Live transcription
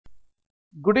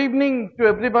Good evening to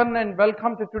everyone and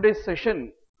welcome to today's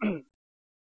session.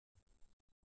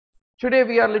 Today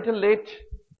we are a little late,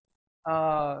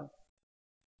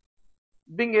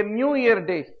 being a New Year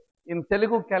day in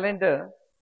Telugu calendar.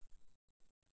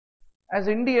 As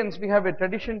Indians, we have a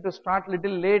tradition to start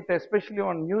little late, especially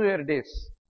on New Year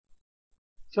days.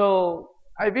 So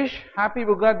I wish Happy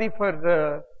Ugadi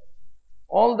for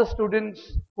all the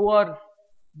students who are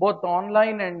both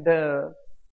online and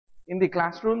in the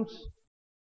classrooms.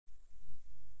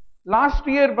 Last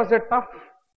year was a tough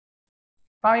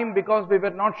time because we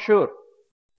were not sure.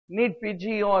 NEET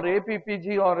PG or AP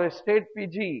PG or a state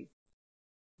PG,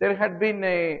 there had been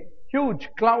a huge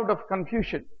cloud of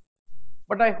confusion.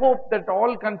 But I hope that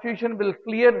all confusion will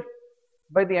clear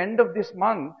by the end of this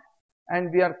month,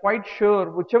 and we are quite sure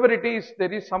whichever it is,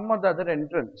 there is some other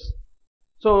entrance.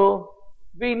 So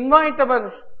we invite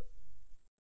our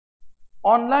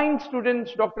online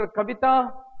students, Dr.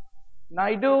 Kavita,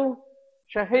 Naidu,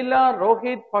 Shahila,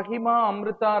 Rohit, Fahima,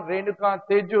 Amrita, Renuka,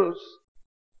 Tejus,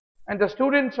 and the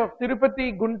students of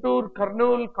Tirupati, Guntur,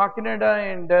 Kurnool, Kakinada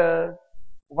and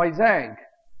Vizag.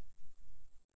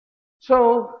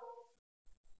 So,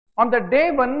 on the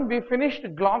day one, we finished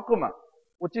glaucoma,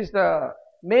 which is the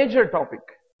major topic.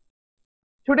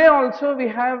 Today also we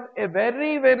have a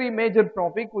very major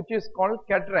topic which is called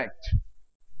cataract.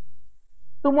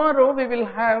 Tomorrow we will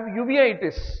have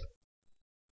uveitis.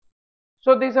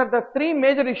 So these are the three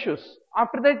major issues.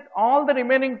 After that, all the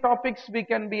remaining topics we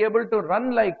can be able to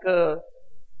run like 10-15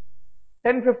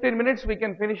 minutes, we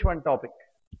can finish one topic.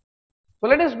 So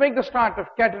let us make the start of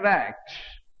cataract.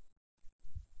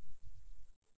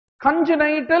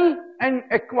 Congenital and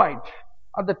acquired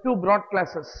are the two broad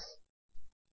classes.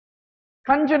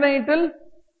 Congenital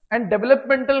and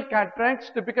developmental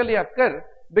cataracts typically occur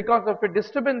because of a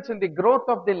disturbance in the growth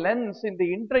of the lens in the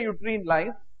intrauterine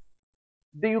life.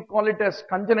 You call it as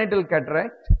congenital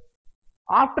cataract.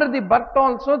 After the birth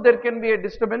also there can be a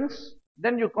disturbance,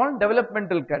 then you call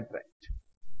developmental cataract.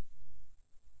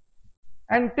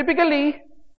 And typically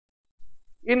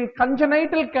in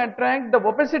congenital cataract, the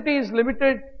opacity is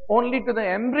limited only to the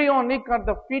embryonic or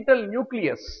the fetal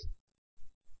nucleus.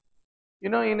 You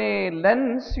know, in a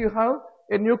lens you have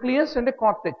a nucleus and a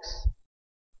cortex.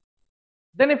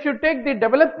 Then if you take the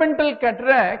developmental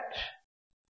cataract,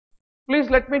 please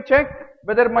let me check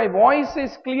whether my voice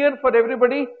is clear for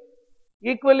everybody,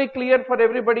 equally clear for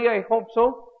everybody. I hope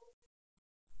so.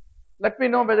 Let me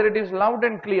know whether it is loud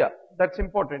and clear. That's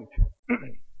important.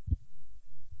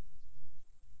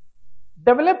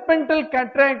 Developmental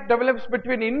cataract develops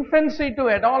between infancy to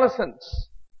adolescence,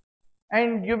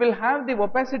 and you will have the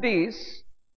opacities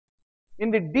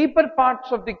in the deeper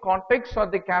parts of the cortex or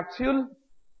the capsule.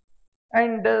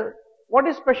 And what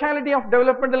is speciality of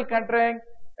developmental cataract?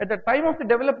 At the time of the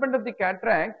development of the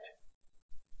cataract,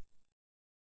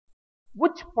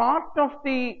 which part of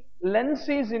the lens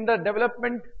is in the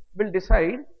development will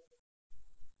decide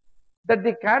that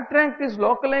the cataract is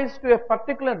localized to a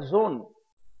particular zone.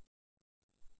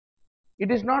 It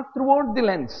is not throughout the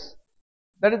lens.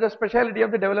 That is the speciality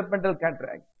of the developmental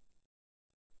cataract.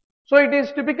 So it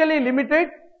is typically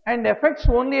limited and affects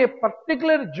only a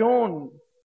particular zone,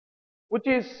 which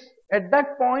is at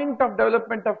that point of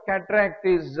development of cataract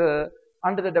is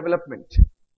under the development.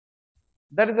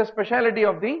 That is the speciality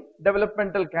of the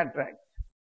developmental cataract.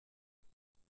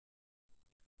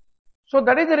 So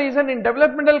that is the reason in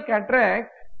developmental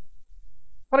cataract,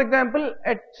 for example,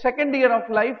 at second year of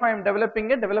life I am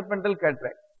developing a developmental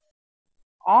cataract.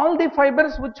 All the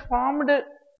fibers which formed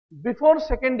before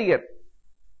second year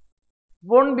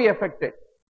won't be affected,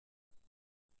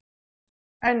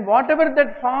 and whatever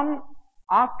that form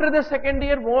after the second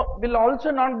year will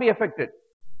also not be affected.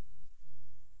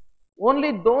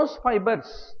 Only those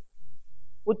fibers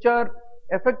which are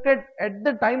affected at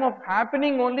the time of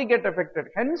happening only get affected.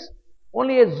 Hence,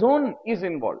 only a zone is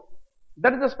involved.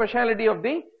 That is the speciality of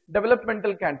the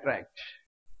developmental cataract.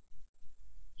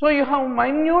 So you have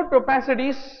minute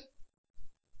opacities.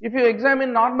 If you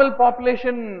examine normal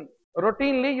population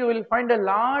routinely, you will find a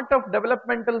lot of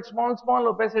developmental small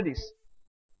opacities,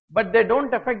 but they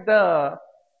don't affect the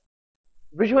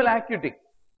visual acuity.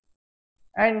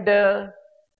 And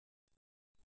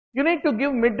you need to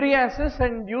give mydriasis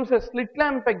and use a slit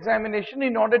lamp examination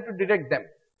in order to detect them.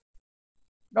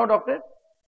 Now, doctor,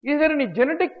 is there any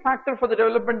genetic factor for the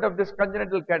development of this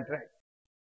congenital cataract?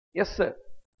 Yes, sir.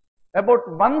 About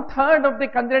 1/3 of the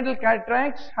congenital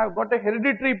cataracts have got a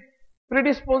hereditary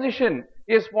predisposition,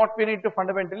 is what we need to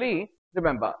fundamentally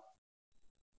remember.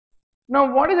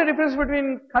 Now, what is the difference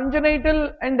between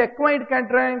congenital and acquired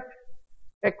cataract?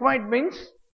 Acquired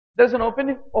means there is an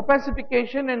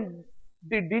opacification and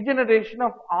the degeneration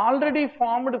of already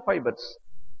formed fibers.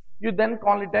 You then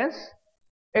call it as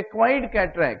acquired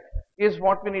cataract, is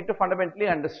what we need to fundamentally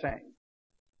understand.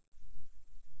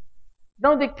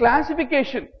 Now the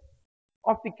classification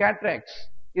of the cataracts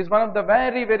is one of the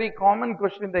very common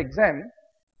question in the exam.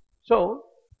 So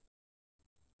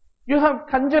you have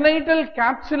congenital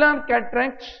capsular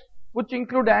cataracts, which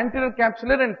include anterior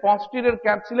capsular and posterior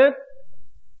capsular.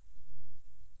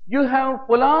 You have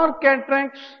polar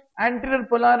cataracts, anterior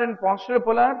polar and posterior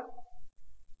polar.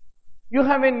 You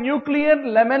have a nuclear,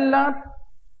 lamellar,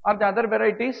 or the other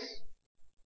varieties.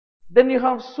 Then you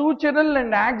have sutural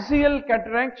and axial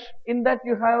cataracts. In that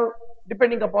you have,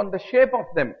 depending upon the shape of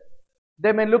them,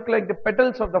 they may look like the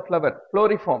petals of the flower,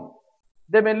 floriform.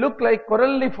 They may look like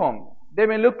coralliform. They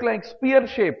may look like spear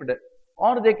shaped,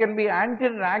 or they can be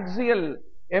anterior axial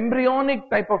embryonic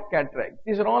type of cataract.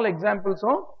 These are all examples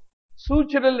of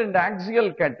sutural and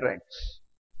axial cataracts.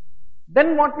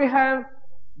 Then what we have?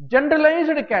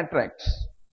 Generalized cataracts.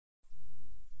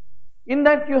 In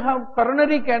that you have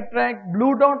coronary cataract,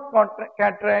 blue dot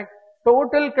cataract,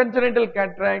 total congenital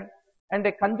cataract, and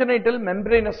a congenital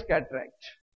membranous cataract.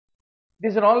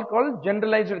 These are all called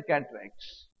generalized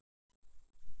cataracts.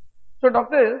 So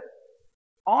doctor,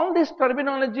 all this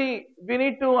terminology, we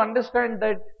need to understand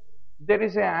that there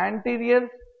is an anterior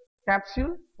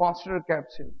capsule, posterior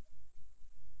capsule,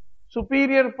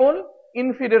 superior pole,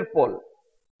 inferior pole.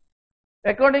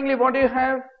 Accordingly, what do you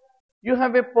have? You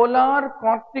have a polar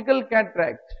cortical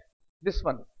cataract, this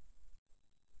one.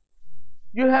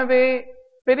 You have a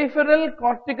peripheral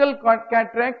cortical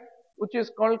cataract, which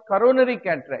is called coronary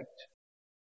cataract.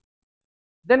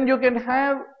 Then you can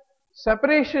have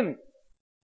separation,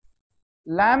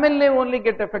 lamellae only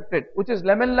get affected, which is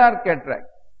lamellar cataract.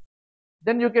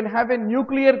 Then you can have a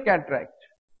nuclear cataract.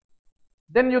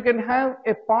 Then you can have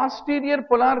a posterior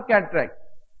polar cataract,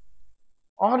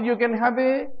 or you can have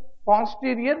a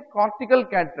posterior cortical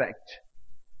cataract.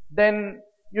 Then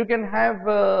you can have,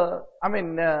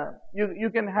 you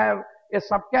can have a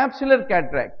subcapsular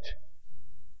cataract.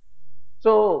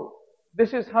 So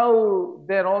this is how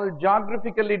they are all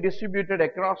geographically distributed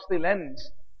across the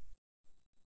lens.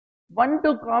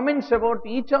 1-2 comments about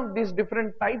each of these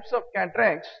different types of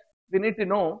cataracts we need to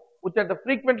know, which are the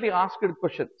frequently asked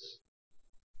questions.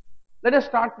 Let us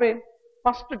start with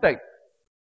first type,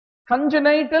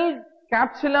 congenital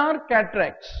capsular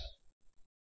cataracts.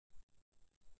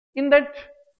 In that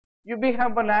you may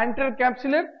have one anterior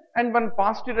capsular and one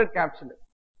posterior capsular.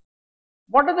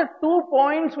 What are the 2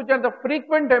 points which are the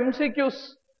frequent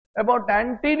MCQs about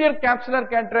anterior capsular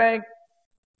cataract?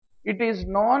 It is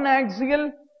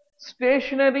non-axial,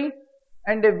 stationary,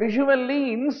 and a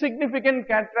visually insignificant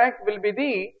cataract will be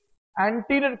the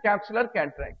anterior capsular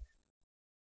cataract.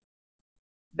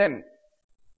 Then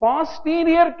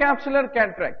posterior capsular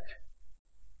cataract,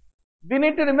 we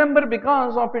need to remember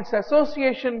because of its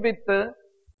association with the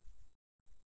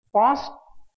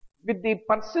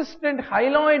persistent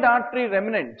hyaloid artery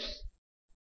remnants.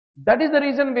 That is the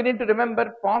reason we need to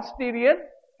remember posterior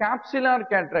capsular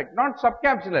cataract, not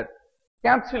subcapsular,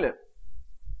 capsular.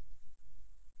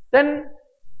 Then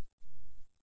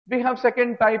we have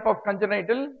second type of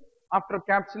congenital. After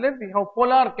capsular, we have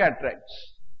polar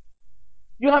cataracts.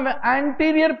 You have an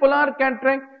anterior polar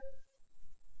cataract.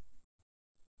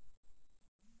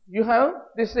 You have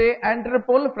this anterior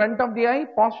pole, front of the eye,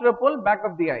 posterior pole, back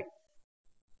of the eye.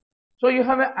 So you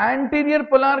have an anterior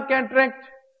polar cataract,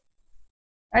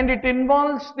 and it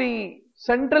involves the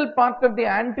central part of the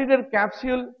anterior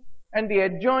capsule and the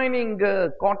adjoining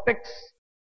cortex,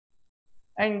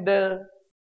 and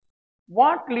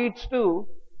what leads to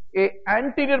a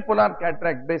anterior polar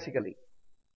cataract basically.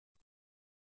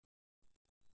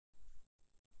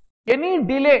 Any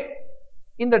delay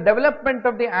in the development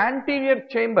of the anterior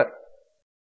chamber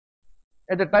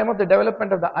at the time of the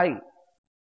development of the eye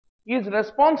is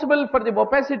responsible for the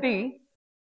opacity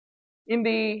in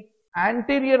the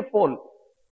anterior pole.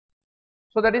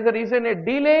 So that is the reason a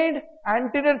delayed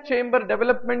anterior chamber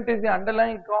development is the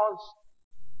underlying cause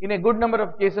in a good number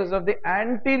of cases of the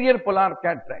anterior polar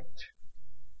cataract.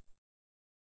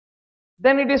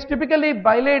 Then it is typically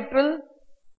bilateral,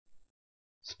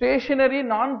 stationary,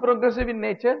 non-progressive in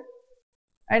nature,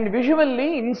 and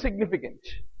visually insignificant.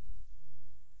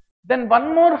 Then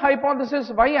one more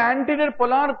hypothesis why anterior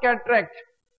polar cataract,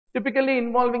 typically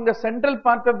involving the central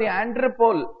part of the anterior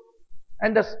pole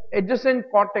and the adjacent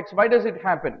cortex, why does it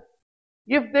happen?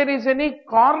 If there is any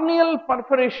corneal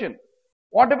perforation,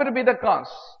 whatever be the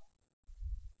cause,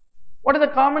 what is the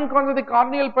common cause of the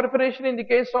corneal perforation in the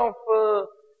case of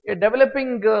a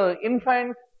developing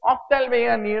infant?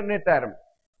 Ophthalmia neonatorum.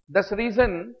 Thus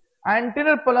reason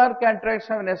anterior polar cataracts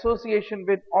have an association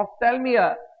with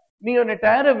ophthalmia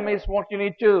neonatarum is what you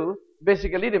need to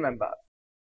basically remember.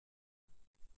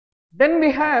 Then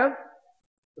we have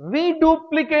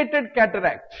reduplicated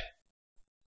cataract,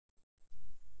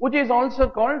 which is also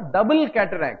called double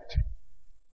cataract.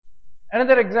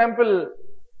 Another example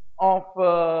of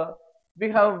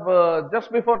we have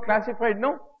just before classified,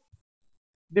 no?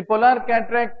 The polar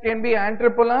cataract can be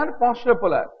anteropolar, posterior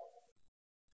polar.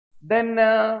 Then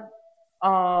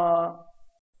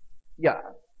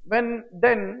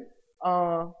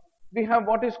we have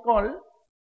what is called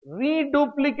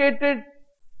reduplicated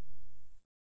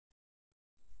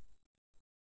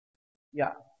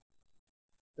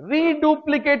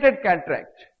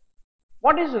cataract.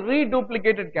 What is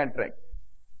reduplicated cataract?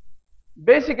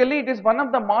 Basically, it is one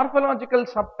of the morphological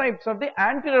subtypes of the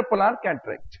anterior polar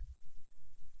cataract.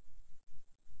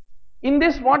 In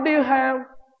this, what do you have?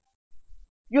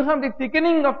 You have the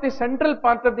thickening of the central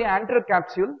part of the anterior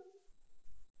capsule.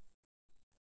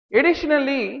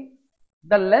 Additionally,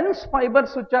 the lens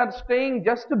fibers which are staying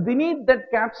just beneath that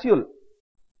capsule,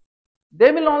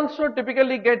 they will also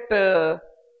typically get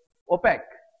opaque.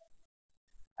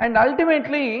 And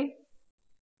ultimately,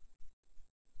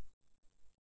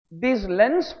 these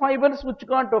lens fibers which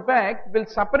got opaque will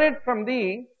separate from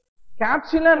the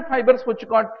capsular fibers which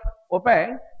got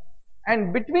opaque,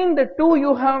 and between the two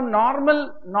you have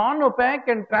normal non-opaque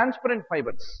and transparent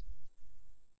fibers.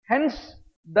 Hence,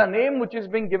 the name which is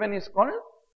being given is called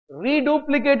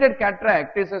reduplicated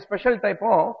cataract. Is a special type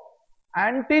of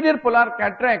anterior polar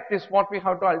cataract is what we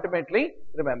have to ultimately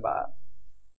remember.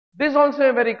 This is also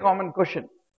a very common question.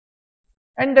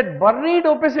 And that buried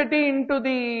opacity into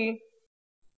the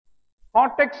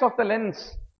cortex of the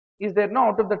lens is there now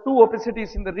out of the two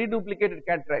opacities in the reduplicated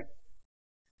cataract.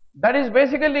 That is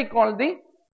basically called the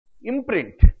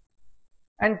imprint,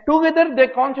 and together they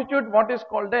constitute what is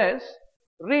called as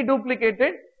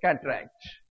reduplicated cataract.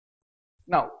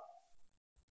 Now,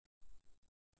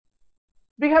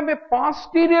 we have a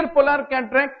posterior polar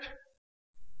cataract.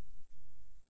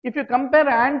 If you compare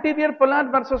anterior polar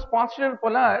versus posterior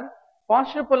polar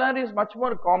is much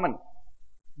more common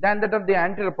than that of the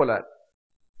anterior polar.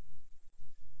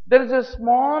 There is a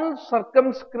small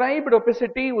circumscribed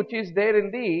opacity which is there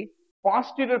in the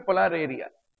posterior polar area.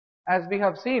 As we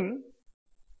have seen,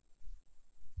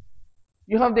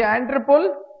 you have the anterior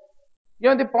pole, you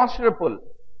have the posterior pole.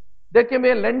 There can be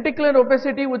a lenticular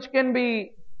opacity which can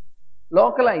be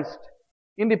localized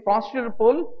in the posterior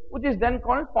pole, which is then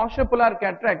called posterior polar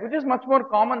cataract, which is much more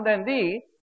common than the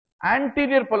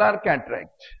anterior polar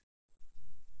cataract.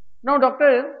 Now,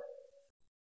 doctor,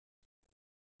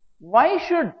 why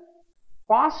should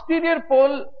posterior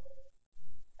pole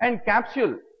and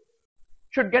capsule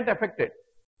should get affected?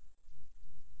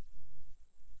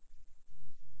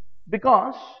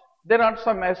 Because there are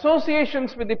some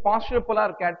associations with the posterior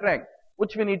polar cataract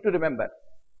which we need to remember.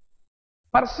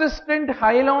 Persistent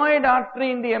hyaloid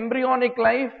artery in the embryonic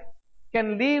life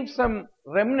can leave some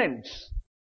remnants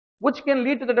which can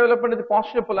lead to the development of the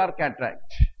posterior polar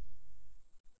cataract.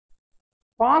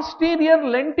 Posterior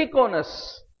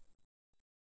lenticonus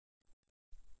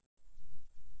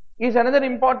is another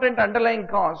important underlying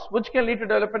cause which can lead to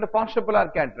development of posterior polar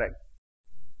cataract.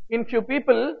 In few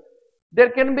people, there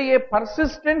can be a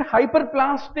persistent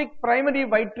hyperplastic primary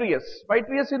vitreous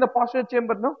in the posterior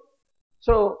chamber, no?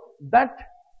 So, that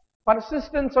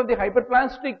persistence of the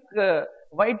hyperplastic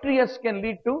vitreous can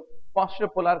lead to posterior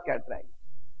polar cataract.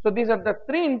 So, these are the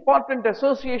three important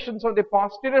associations of the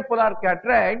posterior polar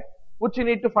cataract which you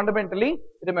need to fundamentally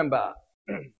remember.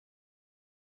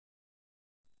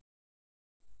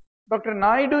 Dr.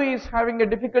 Naidu is having a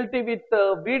difficulty with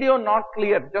video not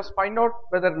clear. Just find out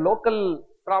whether local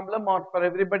problem or for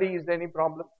everybody is there any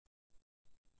problem.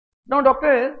 Now,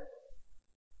 doctor,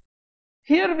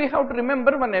 here we have to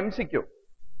remember one MCQ.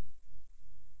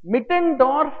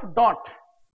 Mittendorf dot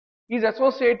is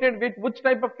associated with which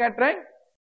type of cataract?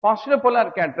 Posterior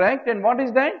polar cataract. And what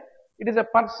is that? It is a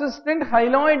persistent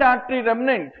hyaloid artery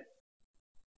remnant.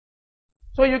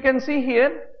 So, you can see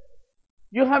here,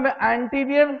 you have an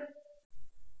anterior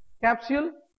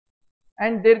capsule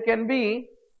and there can be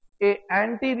a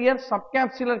anterior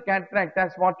subcapsular cataract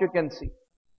as what you can see.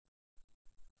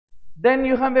 Then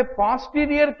you have a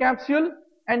posterior capsule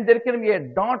and there can be a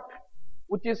dot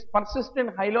which is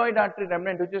persistent hyaloid artery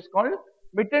remnant, which is called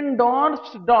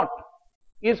Mittendorf's dot,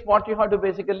 is what you have to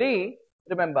basically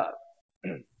remember.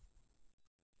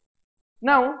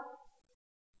 Now,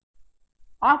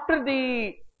 after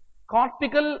the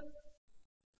capsular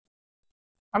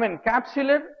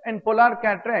and polar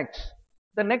cataracts,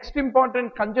 the next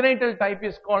important congenital type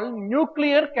is called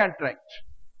nuclear cataract.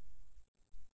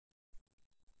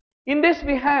 In this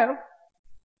we have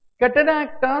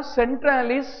cataracta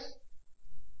centralis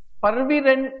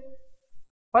pervirulenta,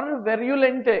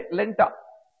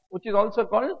 which is also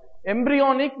called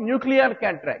embryonic nuclear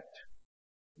cataract.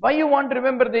 Why you want to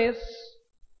remember this?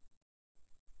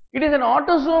 It is an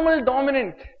autosomal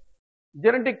dominant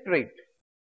genetic trait.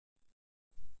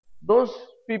 Those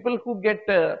people who get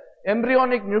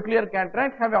embryonic nuclear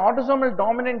cataract have an autosomal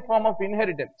dominant form of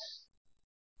inheritance.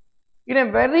 In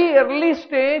a very early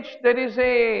stage, there is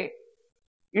a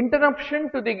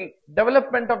interruption to the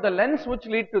development of the lens which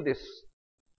lead to this,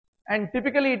 and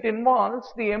typically it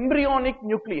involves the embryonic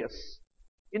nucleus.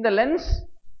 In the lens,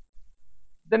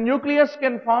 the nucleus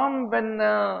can form when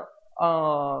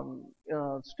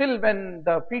still when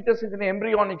the fetus is in the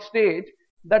embryonic stage.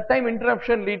 That time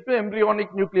interruption lead to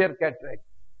embryonic nuclear cataract.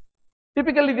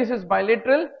 Typically this is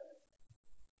bilateral,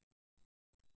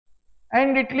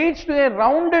 and it leads to a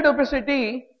rounded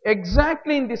opacity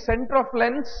exactly in the center of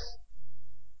lens,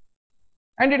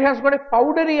 and it has got a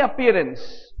powdery appearance,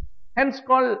 hence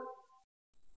called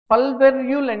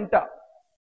pulverulenta,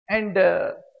 and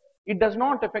it does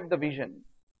not affect the vision.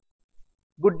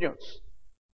 Good news.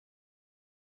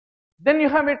 Then you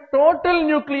have a total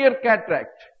nuclear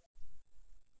cataract.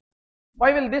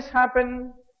 Why will this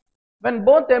happen? When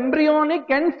both embryonic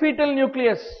and fetal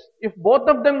nucleus, if both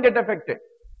of them get affected,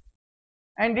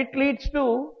 and it leads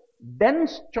to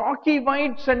dense chalky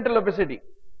white central opacity,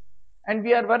 and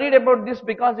we are worried about this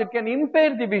because it can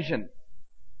impair the vision.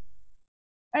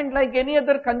 And like any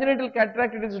other congenital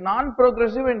cataract, it is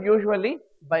non-progressive and usually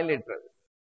bilateral.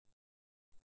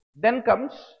 Then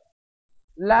comes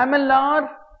lamellar,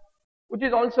 which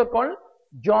is also called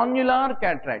jonular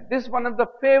cataract. This is one of the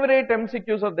favorite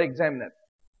MCQs of the examiner.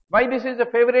 Why this is a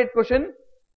favorite question?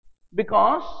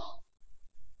 Because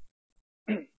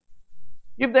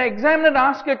if the examiner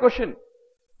asks a question,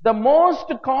 the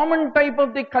most common type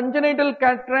of the congenital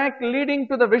cataract leading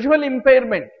to the visual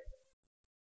impairment,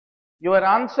 your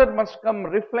answer must come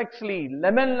reflexly,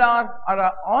 lamellar,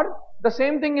 or the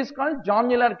same thing is called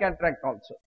jonular cataract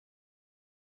also.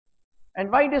 And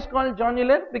why it is called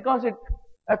jonular? Because it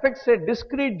affects a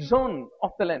discrete zone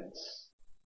of the lens.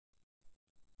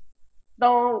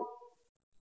 Now,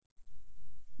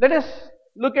 let us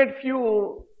look at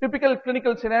few typical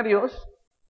clinical scenarios.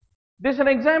 This is an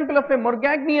example of a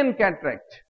Morgagnian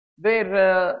cataract,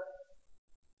 where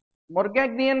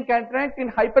Morgagnian cataract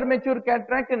in hypermature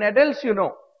cataract in adults you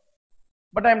know,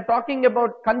 but I am talking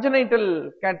about congenital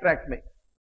cataract.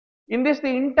 In this the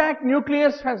intact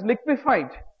nucleus has liquefied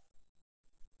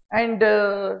and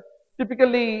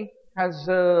typically has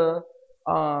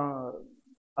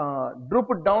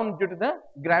drooped down due to the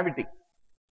gravity.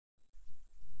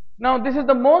 Now this is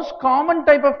the most common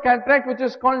type of cataract, which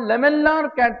is called lamellar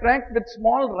cataract with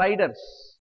small riders,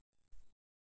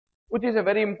 which is a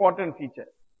very important feature.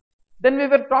 Then we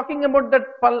were talking about that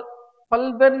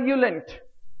pulverulent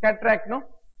cataract, no,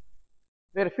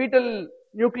 where fetal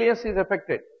nucleus is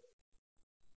affected.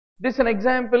 This is an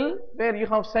example where you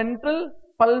have central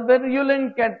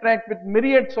pulverulent cataract with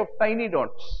myriads of tiny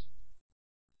dots.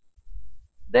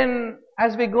 Then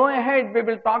as we go ahead, we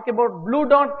will talk about blue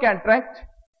dot cataract.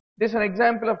 This is an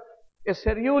example of a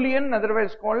cerulean,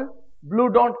 otherwise called blue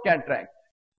dot cataract.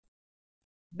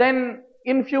 Then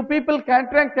in few people,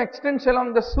 cataract extends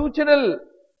along the sutural,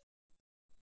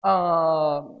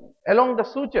 along the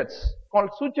sutures,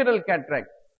 called sutural cataract,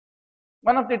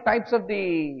 one of the types of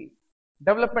the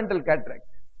developmental cataract.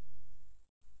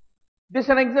 This is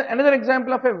another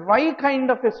example of a Y kind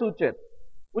of a suture,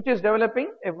 which is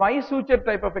developing a Y suture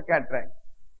type of a cataract.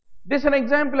 This is an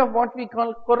example of what we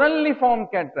call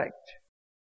coralliform cataract.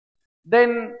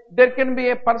 Then there can be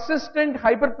a persistent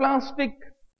hyperplastic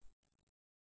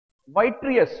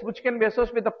vitreous, which can be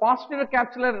associated with the posterior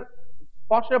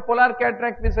polar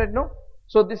cataract, we said no.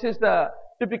 So this is the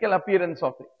typical appearance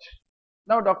of it.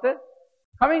 Now doctor,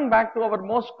 coming back to our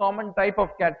most common type of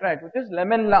cataract, which is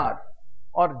lamellar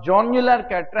or jonular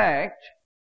cataract,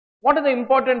 what are the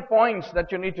important points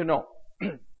that you need to know?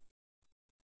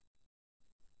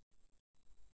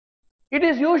 It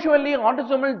is usually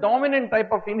autosomal dominant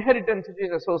type of inheritance which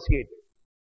is associated.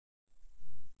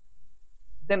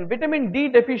 Then vitamin D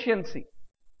deficiency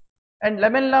and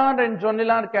lamellar and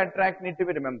jonular cataract need to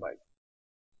be remembered.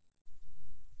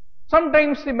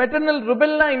 Sometimes the maternal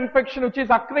rubella infection, which is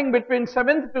occurring between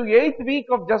 7th to 8th week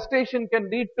of gestation, can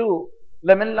lead to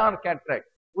lamellar cataract,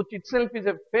 which itself is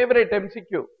a favorite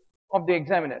MCQ of the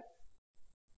examiner.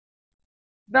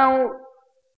 Now,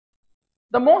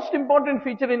 the most important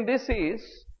feature in this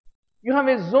is you have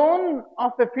a zone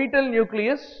of a fetal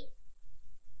nucleus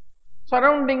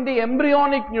surrounding the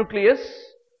embryonic nucleus,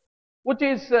 which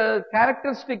is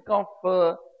characteristic of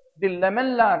the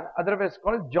lamellar, otherwise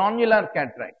called jonular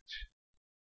cataract.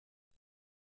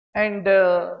 And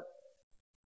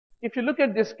if you look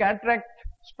at this cataract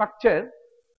structure,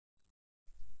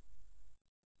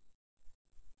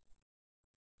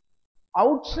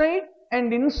 outside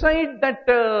and inside that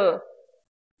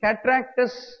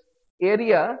cataractus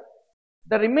area,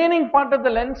 the remaining part of the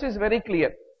lens is very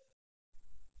clear.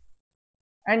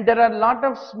 And there are a lot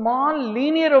of small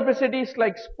linear opacities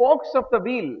like spokes of the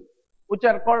wheel, which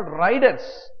are called riders,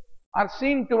 are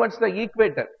seen towards the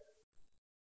equator.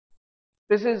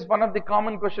 This is one of the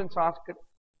common questions asked.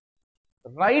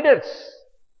 Riders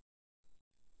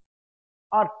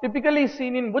are typically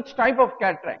seen in which type of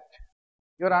cataract?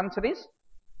 Your answer is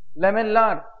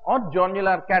lamellar or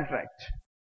jonular cataract.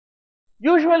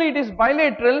 Usually it is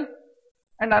bilateral,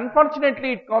 and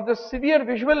unfortunately it causes severe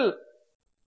visual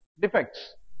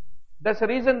defects. That's the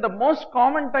reason the most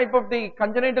common type of the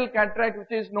congenital cataract,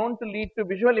 which is known to lead to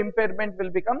visual impairment, will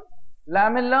become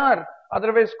lamellar,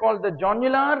 otherwise called the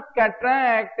jonular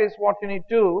cataract, is what you need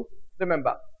to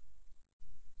remember.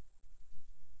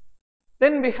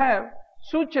 Then we have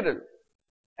sutural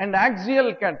and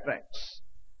axial cataracts.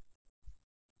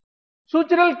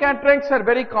 Sutural cataracts are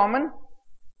very common,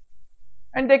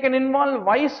 and they can involve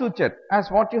Y suture, as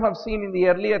what you have seen in the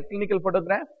earlier clinical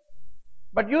photograph.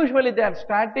 But usually they are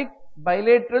static,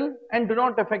 bilateral, and do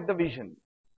not affect the vision.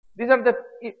 These are the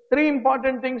three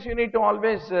important things you need to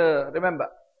always remember.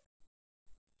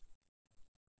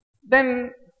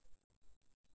 Then,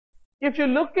 if you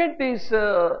look at these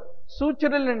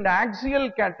sutural and axial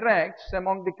cataracts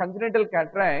among the congenital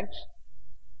cataracts,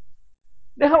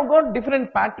 they have got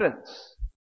different patterns.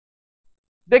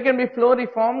 They can be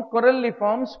floriform,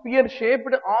 coralliform,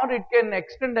 spear-shaped, or it can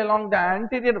extend along the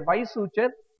anterior Y suture.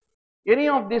 Any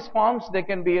of these forms they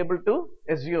can be able to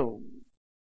assume.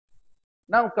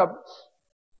 Now comes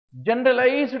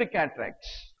generalized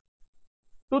cataracts.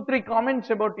 2-3 comments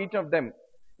about each of them.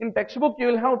 In textbook you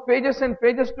will have pages and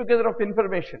pages together of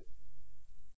information.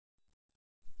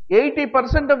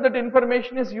 80% of that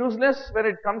information is useless when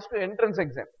it comes to entrance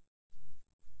exam.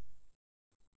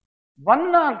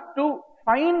 1 or 2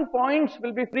 fine points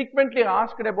will be frequently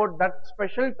asked about that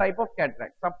special type of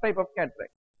cataract, subtype of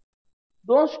cataract.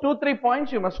 Those 2-3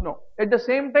 points you must know. At the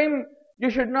same time,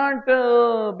 you should not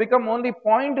become only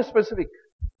point specific.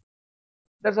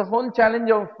 That's a whole challenge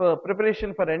of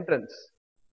preparation for entrance.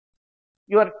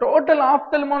 Your total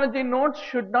ophthalmology notes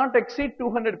should not exceed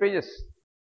 200 pages.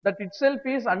 That itself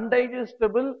is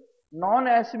undigestible,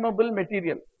 non-assimible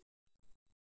material.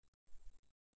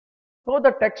 So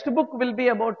the textbook will be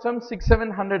about some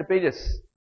 600-700 pages.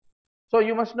 So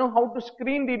you must know how to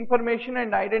screen the information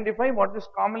and identify what is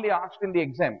commonly asked in the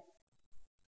exam.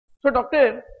 So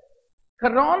doctor,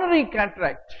 coronary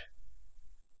cataract,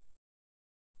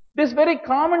 this very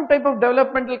common type of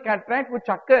developmental cataract which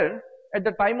occur at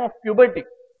the time of puberty.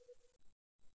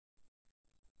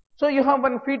 So you have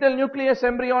one fetal nucleus,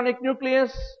 embryonic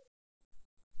nucleus,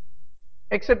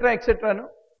 etc., etc. No?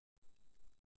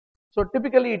 So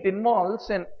typically it involves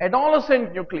an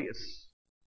adolescent nucleus.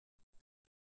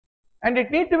 And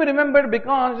it need to be remembered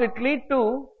because it leads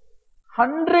to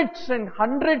hundreds and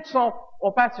hundreds of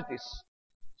opacities.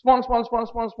 Small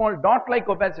dot-like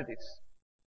opacities.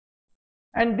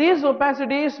 And these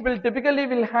opacities will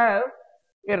typically have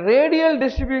a radial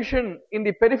distribution in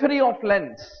the periphery of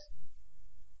lens.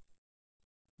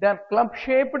 They are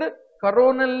club-shaped,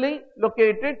 coronally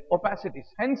located opacities.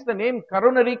 Hence the name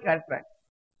coronary cataract.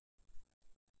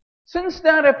 Since they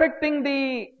are affecting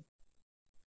the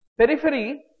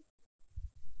periphery,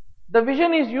 the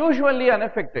vision is usually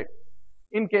unaffected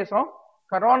in case of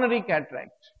coronary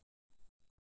cataract.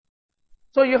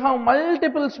 So you have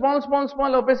multiple small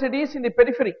opacities in the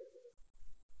periphery,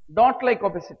 dot-like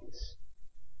opacities.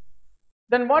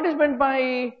 Then what is meant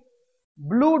by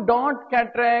blue dot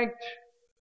cataract?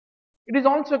 It is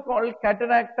also called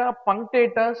cataracta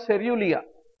punctata cerulea.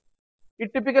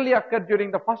 It typically occurs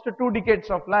during the first 2 decades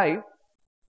of life.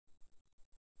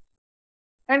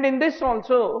 And in this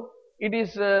also, it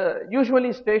is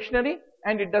usually stationary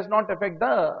and it does not affect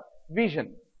the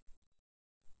vision.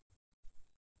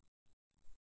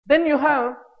 Then you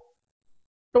have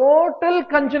total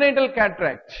congenital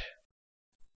cataract.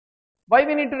 Why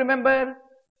we need to remember?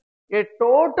 A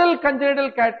total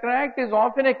congenital cataract is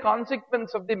often a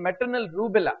consequence of the maternal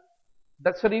rubella.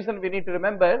 That's the reason we need to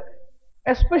remember,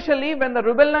 especially when the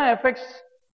rubella affects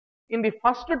in the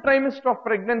first trimester of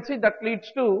pregnancy, that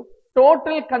leads to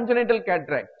total congenital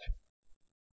cataract.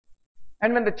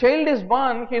 And when the child is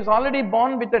born, he is already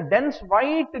born with a dense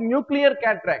white nuclear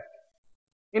cataract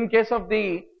in case of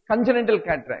the congenital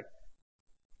cataract.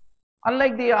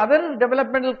 Unlike the other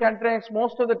developmental cataracts,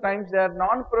 most of the times they are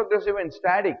non-progressive and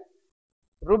static.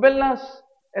 Rubella's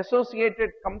associated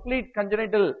complete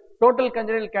congenital, total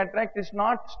congenital cataract is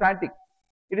not static.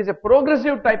 It is a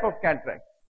progressive type of cataract.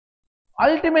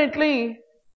 Ultimately,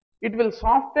 it will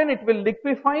soften, it will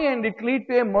liquefy, and it lead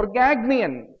to a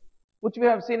Morgagnian, which we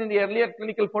have seen in the earlier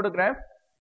clinical photograph.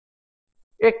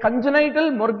 A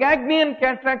congenital Morgagnian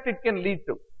cataract it can lead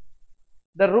to.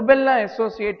 The rubella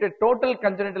associated total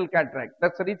congenital cataract.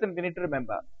 That's the reason we need to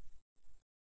remember.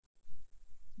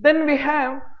 Then we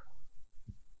have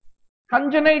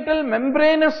congenital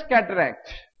membranous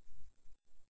cataract.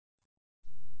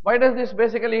 Why does this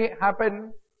basically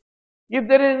happen? If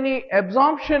there is any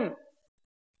absorption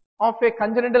of a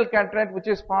congenital cataract which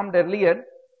is formed earlier,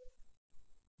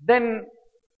 then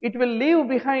it will leave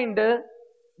behind the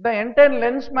entire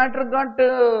lens matter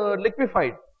got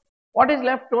liquefied. What is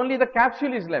left? Only the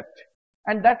capsule is left,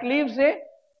 and that leaves a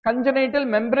congenital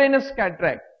membranous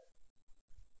cataract.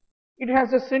 It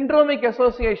has a syndromic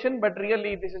association, but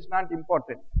really this is not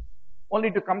important, only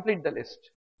to complete the list.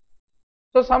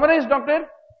 So summarize, doctor.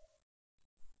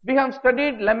 We have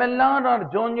studied lamellar or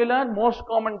zonular, most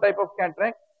common type of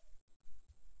cataract,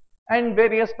 and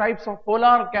various types of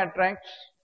polar cataracts,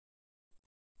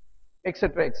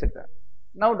 etc., etc.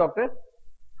 Now, doctor,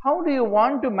 how do you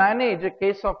want to manage a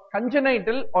case of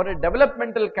congenital or a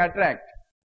developmental cataract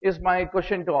is my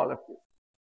question to all of you.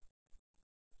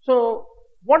 So,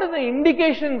 what are the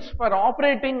indications for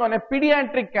operating on a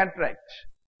pediatric cataract?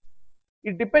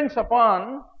 It depends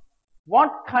upon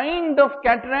what kind of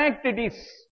cataract it is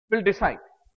will decide.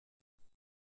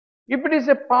 If it is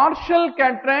a partial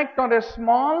cataract or a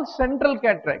small central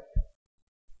cataract,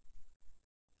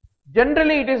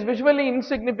 generally it is visually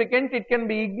insignificant, it can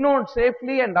be ignored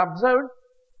safely and observed,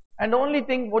 and only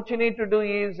thing what you need to do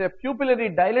is a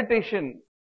pupillary dilatation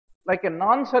like a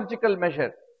non-surgical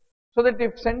measure, so that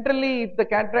if centrally if the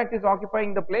cataract is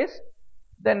occupying the place,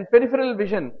 then peripheral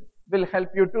vision will help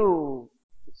you to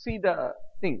see the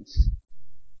things.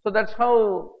 So that's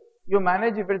how you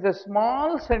manage if it is a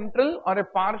small central or a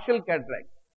partial cataract.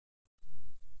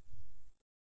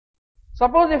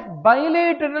 Suppose if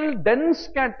bilateral dense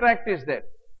cataract is there,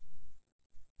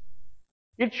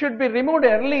 it should be removed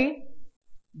early,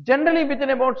 generally within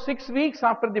about 6 weeks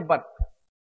after the birth.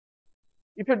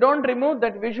 If you don't remove,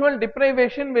 that visual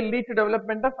deprivation will lead to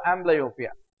development of amblyopia.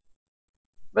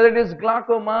 Whether it is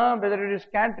glaucoma, whether it is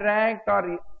cataract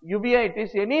or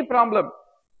uveitis, any problem,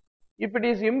 if it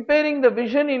is impairing the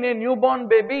vision in a newborn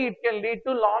baby, it can lead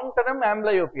to long-term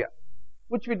amblyopia,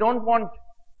 which we don't want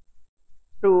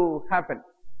to happen.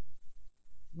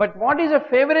 But what is a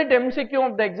favorite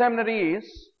MCQ of the examiner is,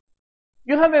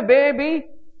 you have a baby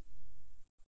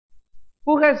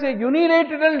who has a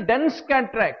unilateral dense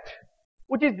cataract,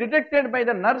 which is detected by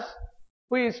the nurse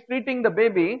who is treating the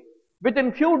baby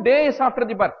within few days after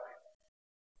the birth.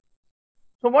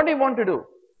 So what do you want to do?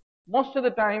 Most of the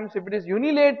times, if it is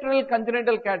unilateral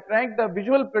congenital cataract, the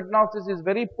visual prognosis is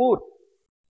very poor.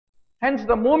 Hence,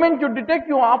 the moment you detect,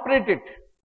 you operate it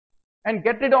and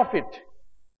get rid of it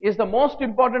is the most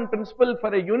important principle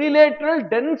for a unilateral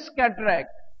dense cataract,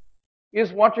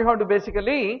 is what you have to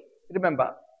basically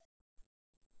remember.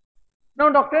 Now,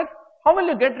 doctor, how will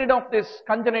you get rid of this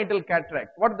congenital cataract?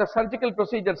 What are the surgical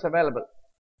procedures available?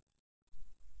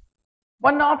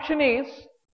 One option is,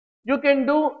 you can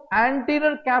do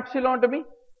anterior capsulotomy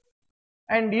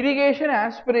and irrigation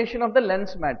aspiration of the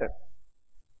lens matter.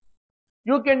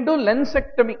 You can do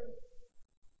lensectomy.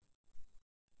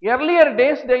 Earlier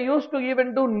days they used to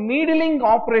even do needling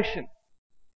operation,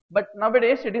 but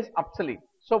nowadays it is obsolete.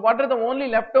 So what are the only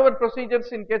leftover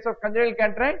procedures in case of congenital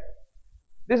cataract?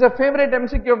 This is a favorite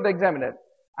MCQ of the examiner.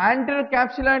 Anterior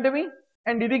capsulotomy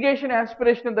and irrigation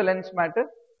aspiration of the lens matter.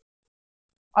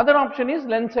 Other option is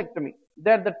lensectomy.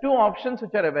 They are the two options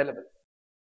which are available.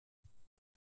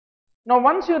 Now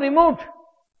once you remove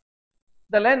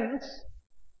the lens,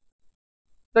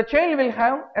 the child will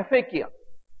have aphakia.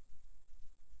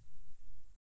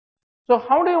 So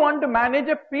how do you want to manage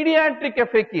a pediatric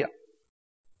aphakia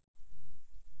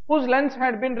whose lens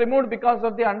had been removed because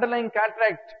of the underlying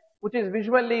cataract which is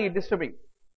visually disturbing?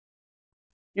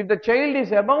 If the child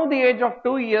is above the age of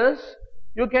 2 years,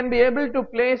 you can be able to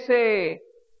place a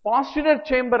posterior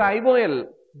chamber IOL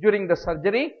during the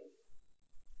surgery,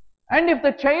 and if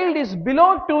the child is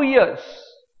below 2 years,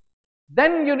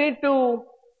 then you need to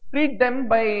treat them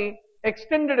by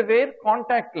extended wear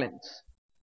contact lens.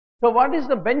 So what is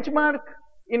the benchmark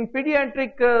in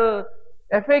pediatric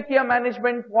aphakia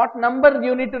management? What number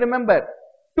you need to remember?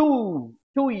 2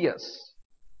 years.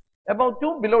 Above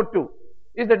 2, below 2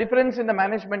 is the difference in the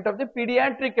management of the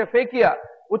pediatric aphakia,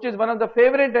 which is one of the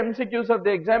favorite MCQs of the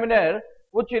examiner,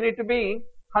 which you need to be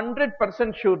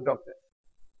 100% sure, doctor.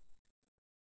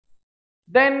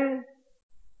 Then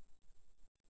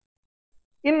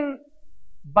in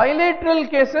bilateral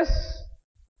cases,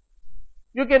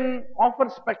 you can offer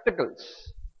spectacles,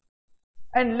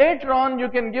 and later on you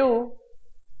can give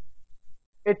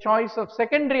a choice of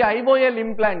secondary IOL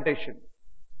implantation.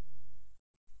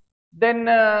 Then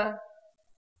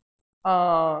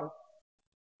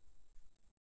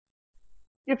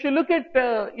if you look at,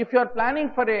 if you are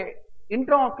planning for a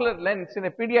intraocular lens in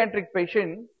a pediatric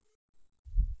patient,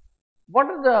 what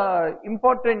are the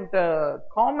important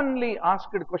commonly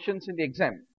asked questions in the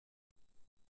exam?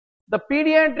 The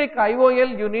pediatric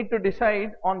IOL, you need to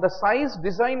decide on the size,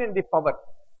 design and the power.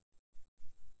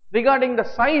 Regarding the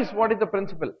size, what is the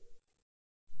principle?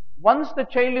 Once the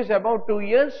child is about 2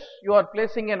 years, you are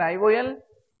placing an IOL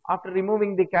after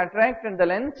removing the cataract and the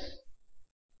lens.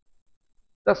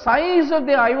 The size of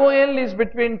the IOL is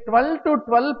between 12 to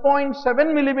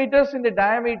 12.7 millimeters in the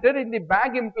diameter in the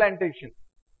bag implantation.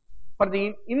 For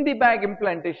the in the bag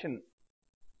implantation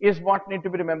is what need to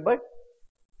be remembered.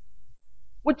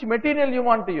 Which material you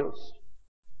want to use?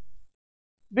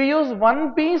 We use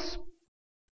one piece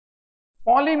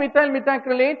polymethyl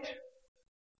methacrylate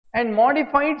and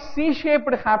modified C-shaped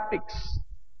haptics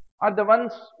are the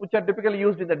ones which are typically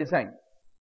used in the design.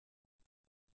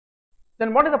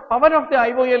 Then what is the power of the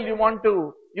IOL you want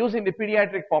to use in the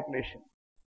pediatric population?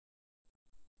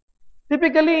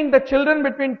 Typically in the children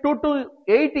between 2 to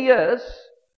 8 years,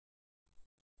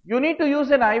 you need to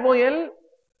use an IOL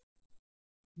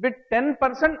with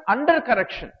 10% under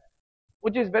correction,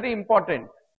 which is very important.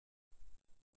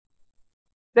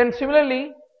 Then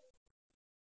similarly,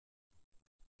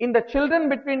 in the children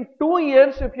between 2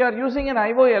 years, if you are using an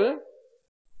IOL,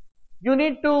 you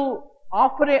need to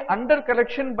offer a under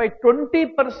correction by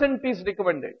 20% is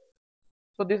recommended.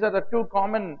 So these are the two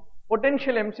common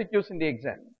potential MCQs in the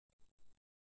exam.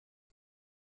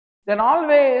 Then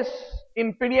always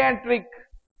in pediatric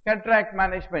cataract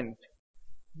management,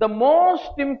 the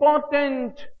most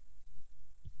important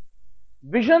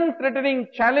vision threatening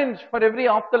challenge for every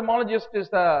ophthalmologist is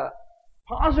the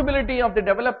possibility of the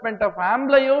development of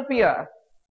amblyopia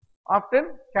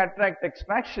after cataract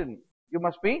extraction. You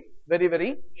must be very,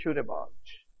 very sure about.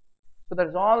 So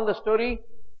that's all the story.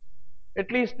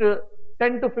 At least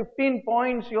 10 to 15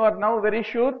 points you are now very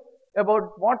sure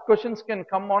about what questions can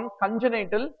come on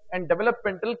congenital and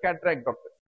developmental cataract, doctor.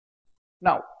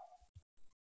 Now,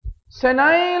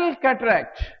 senile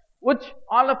cataract, which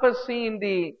all of us see in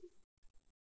the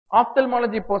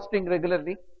ophthalmology posting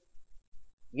regularly,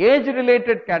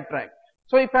 age-related cataract.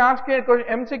 So if I ask you a question,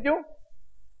 MCQ,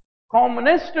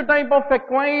 commonest type of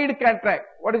acquired cataract,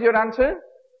 what is your answer?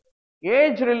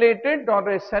 Age-related or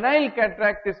a senile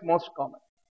cataract is most common.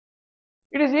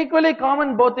 It is equally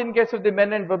common both in case of the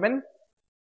men and women,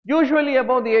 usually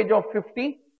above the age of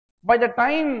 50. By the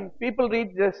time people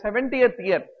reach the 70th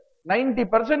year,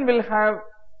 90% will have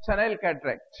senile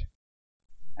cataract.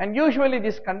 And usually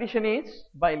this condition is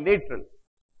bilateral.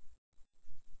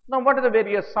 Now what are the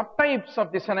various subtypes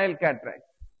of the senile cataract?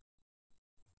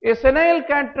 A senile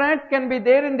cataract can be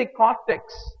there in the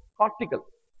cortex, cortical.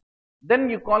 Then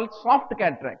you call it soft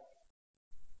cataract.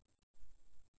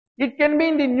 It can be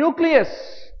in the nucleus,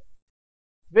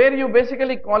 where you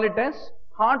basically call it as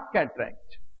hard cataract.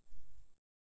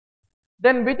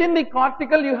 Then within the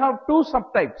cortical you have two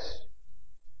subtypes.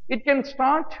 It can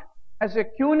start as a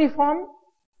cuneiform,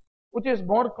 which is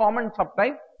more common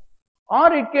subtype,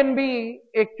 or it can be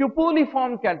a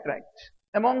cupuliform cataract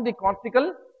among the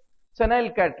cortical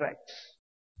senile cataracts.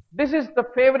 This is the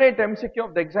favorite MCQ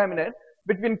of the examiner.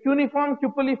 Between cuneiform,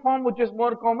 cupuliform, which is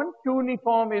more common,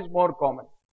 cuneiform is more common.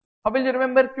 How will you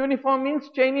remember? Cuneiform means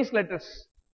Chinese letters.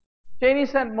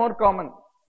 Chinese are more common.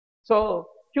 So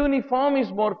cuneiform is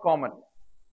more common.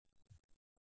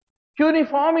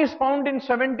 Cuneiform is found in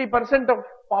 70% of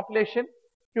population.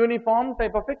 Cuneiform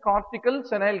type of a cortical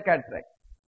senile cataract.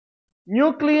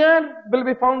 Nuclear will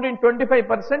be found in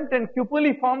 25% and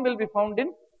cupuliform will be found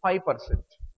in 5%.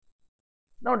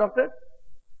 Now doctor,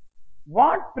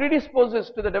 what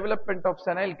predisposes to the development of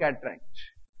senile cataract?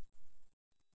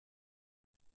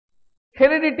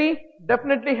 Heredity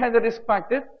definitely has a risk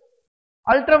factor.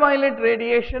 Ultraviolet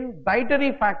radiation,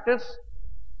 dietary factors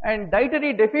and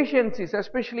dietary deficiencies,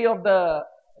 especially of the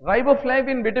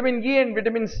riboflavin, vitamin E and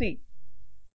vitamin C.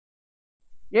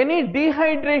 Any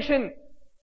dehydration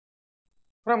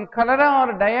from cholera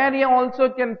or diarrhea also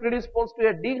can predispose to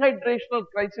a dehydrational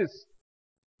crisis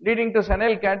leading to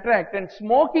senile cataract, and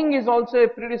smoking is also a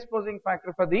predisposing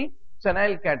factor for the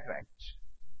senile cataract.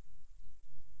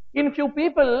 In few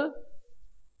people,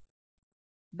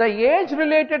 the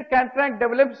age-related cataract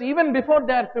develops even before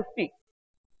they are 50.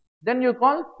 Then you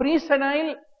call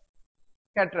pre-senile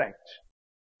cataract.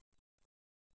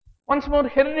 Once more,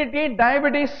 heredity,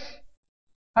 diabetes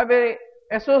have a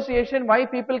association why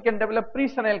people can develop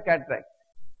pre-senile cataract.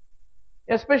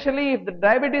 Especially if the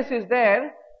diabetes is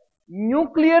there,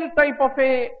 nuclear type of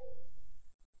a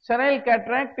senile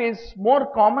cataract is more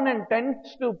common and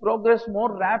tends to progress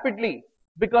more rapidly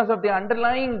because of the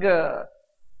underlying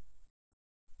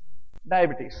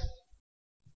diabetes.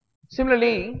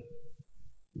 Similarly,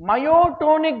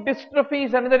 myotonic dystrophy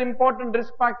is another important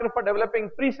risk factor for developing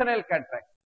pre-senile cataract.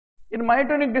 In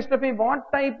myotonic dystrophy, what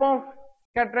type of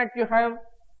cataract you have?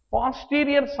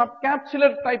 Posterior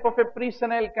subcapsular type of a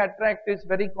pre-senile cataract is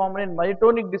very common in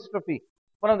myotonic dystrophy,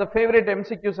 one of the favorite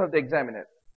MCQs of the examiner.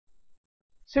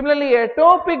 Similarly,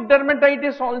 atopic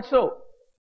dermatitis also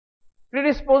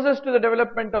predisposes to the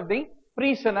development of the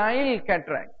pre-senile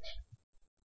cataract.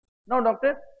 Now,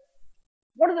 doctor,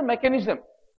 what is the mechanism?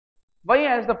 Why,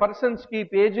 as the persons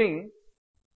keep aging,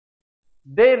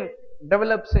 there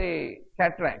develops a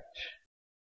cataract?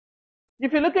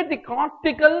 If you look at the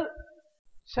cortical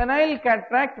senile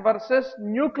cataract versus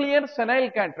nuclear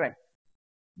senile cataract,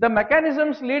 the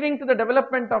mechanisms leading to the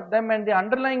development of them and the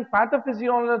underlying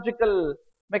pathophysiological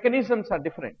mechanisms are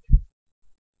different.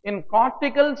 In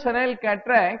cortical senile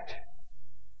cataract,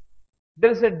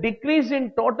 there is a decrease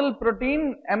in total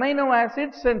protein, amino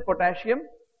acids and potassium,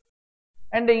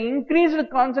 and an increased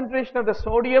concentration of the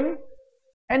sodium,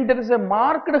 and there is a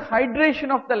marked hydration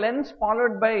of the lens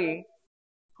followed by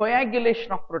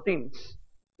coagulation of proteins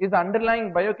is the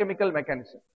underlying biochemical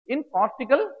mechanism in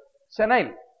cortical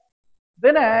senile.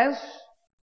 Whereas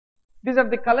these are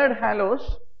the colored halos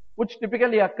which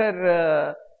typically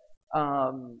occur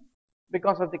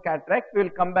because of the cataract. We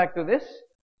will come back to this.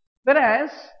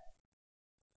 Whereas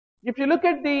if you look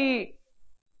at the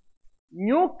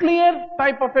nuclear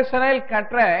type of a senile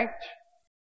cataract,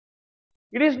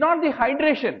 it is not the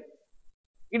hydration,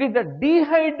 it is the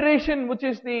dehydration which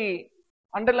is the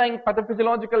underlying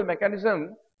pathophysiological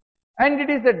mechanism, and it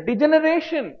is the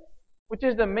degeneration which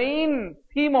is the main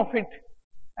theme of it,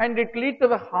 and it leads to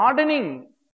the hardening,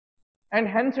 and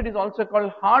hence it is also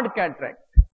called hard cataract.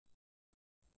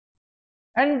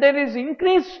 And there is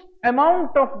increased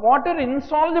amount of water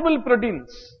insoluble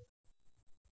proteins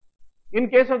in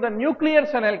case of the nuclear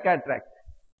senile cataract.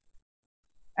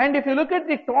 And if you look at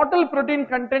the total protein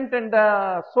content and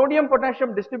the sodium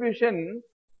potassium distribution,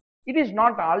 it is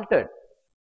not altered.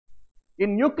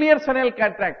 In nuclear senile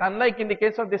cataract, unlike in the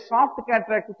case of the soft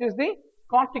cataract, which is the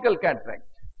cortical cataract.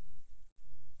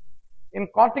 In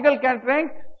cortical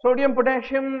cataract, sodium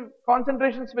potassium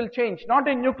concentrations will change, not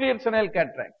in nuclear senile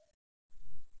cataract.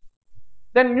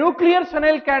 Then nuclear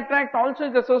senile cataract also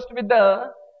is associated with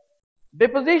the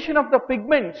deposition of the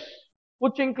pigments,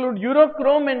 which include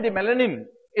urochrome and the melanin,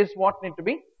 is what need to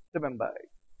be remembered.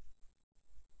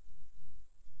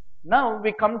 Now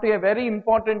we come to a very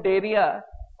important area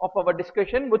of our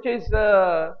discussion, which is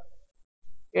a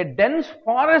dense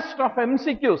forest of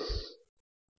MCQs,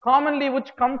 commonly which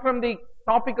come from the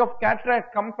topic of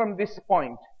cataract, come from this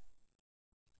point.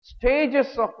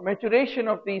 Stages of maturation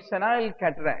of the senile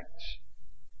cataract.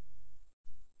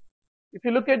 If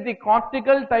you look at the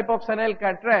cortical type of senile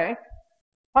cataract,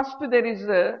 first there is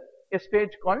a stage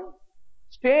called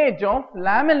stage of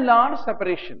lamellar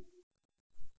separation.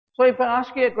 So if I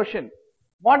ask you a question,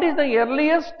 what is the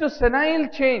earliest senile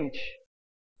change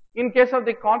in case of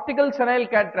the cortical senile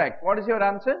cataract? What is your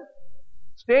answer?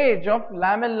 Stage of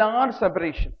lamellar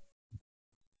separation.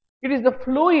 It is the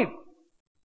fluid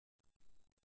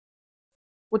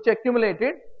which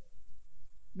accumulated,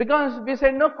 because we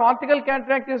said no, cortical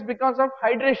cataract is because of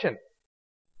hydration.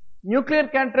 Nuclear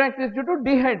cataract is due to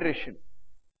dehydration.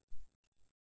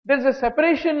 There is a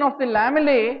separation of the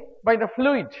lamellae by the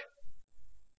fluid.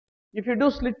 If you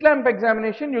do slit lamp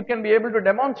examination, you can be able to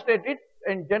demonstrate it,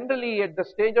 and generally at the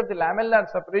stage of the lamellar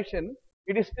separation,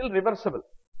 it is still reversible.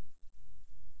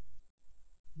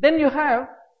 Then you have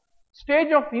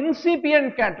stage of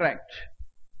incipient cataract.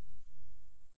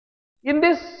 In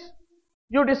this,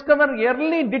 you discover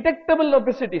early detectable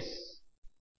opacities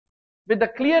with the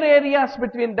clear areas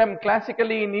between them,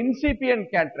 classically in incipient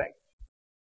cataract.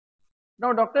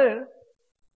 Now, doctor,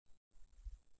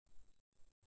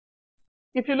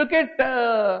 if you look at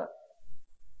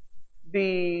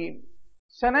the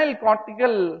senile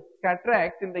cortical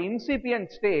cataract in the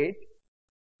incipient state,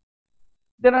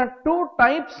 there are two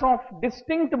types of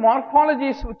distinct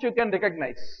morphologies which you can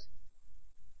recognize.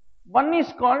 One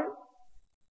is called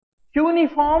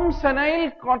cuneiform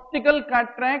senile cortical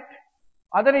cataract,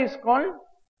 other is called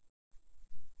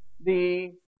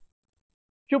the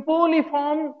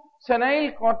Cupuliform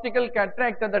senile cortical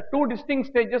cataract are the two distinct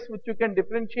stages which you can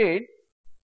differentiate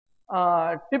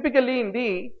typically in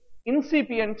the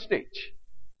incipient stage.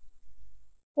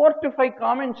 4 to 5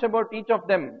 comments about each of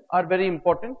them are very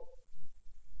important.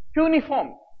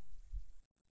 Cuneiform.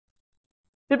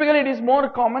 Typically it is more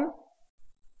common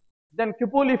than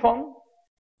cupuliform.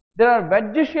 There are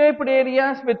wedge-shaped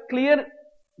areas with clear,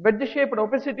 wedge-shaped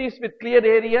opacities with clear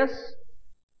areas.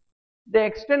 They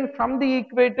extend from the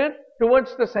equator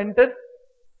towards the center,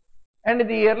 and in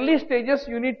the early stages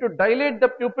you need to dilate the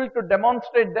pupil to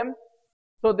demonstrate them.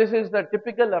 So this is the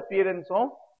typical appearance of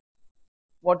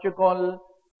what you call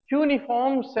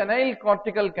cuneiform senile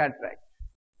cortical cataract.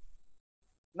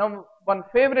 Now one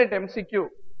favorite MCQ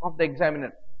of the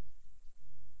examiner.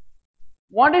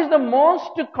 What is the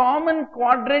most common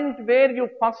quadrant where you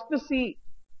first see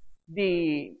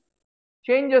the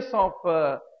changes of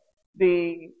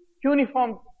the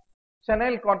cuneiform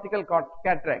senile cortical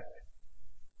cataract?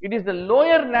 It is the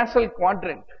lower nasal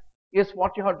quadrant is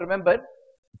what you have to remember.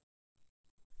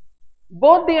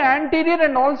 Both the anterior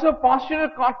and also posterior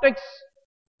cortex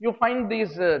you find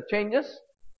these changes,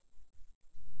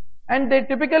 and they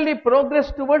typically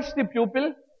progress towards the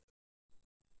pupil,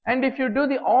 and if you do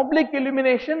the oblique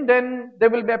illumination then they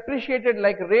will be appreciated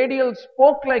like radial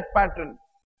spoke like pattern.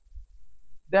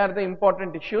 They are the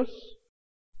important issues.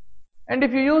 And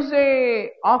if you use a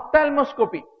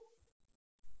ophthalmoscopy,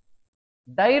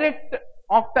 direct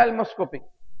ophthalmoscopy,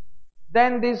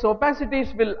 then these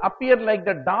opacities will appear like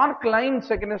the dark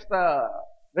lines against the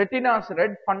retina's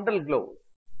red fundal glow,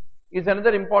 is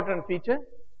another important feature.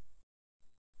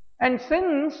 And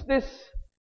since this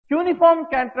cuneiform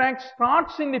cataract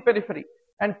starts in the periphery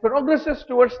and progresses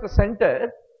towards the center,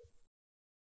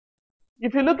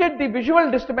 if you look at the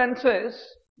visual disturbances,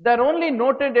 they are only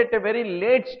noted at a very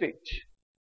late stage.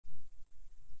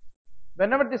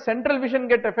 Whenever the central vision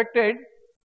gets affected,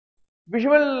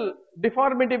 visual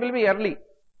deformity will be early.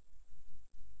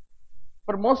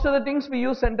 For most of the things we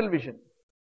use central vision.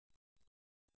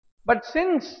 But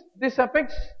since this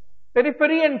affects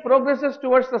periphery and progresses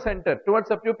towards the center, towards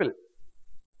the pupil,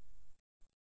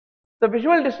 the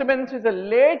visual disturbance is a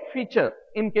late feature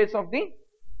in case of the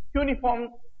cuneiform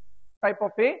type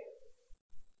of a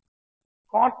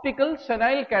cortical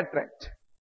senile cataract.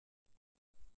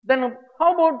 Then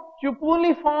how about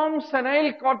cupuliform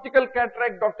senile cortical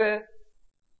cataract, doctor?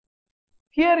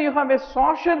 Here you have a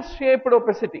saucer shaped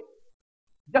opacity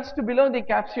just below the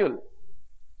capsule,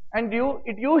 and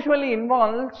it usually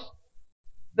involves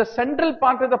the central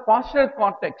part of the posterior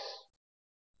cortex.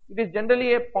 It is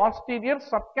generally a posterior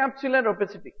subcapsular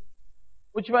opacity.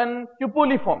 Which one?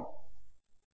 Cupuliform.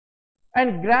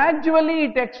 And gradually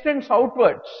it extends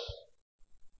outwards.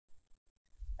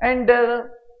 And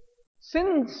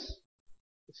since,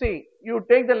 see, you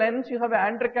take the lens, you have an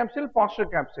anterior capsule, posterior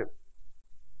capsule.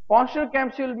 Posterior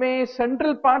capsule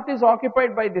central part is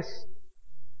occupied by this.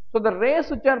 So the rays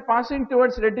which are passing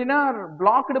towards retina are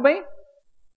blocked by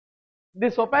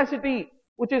this opacity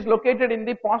which is located in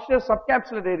the posterior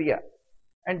subcapsular area.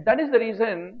 And that is the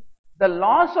reason the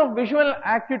loss of visual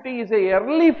acuity is a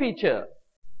early feature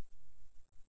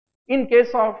in case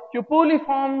of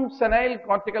cupuliform senile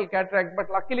cortical cataract, but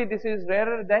luckily this is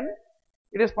rarer than,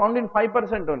 it is found in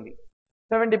 5% only.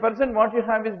 70% what you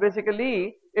have is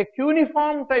basically a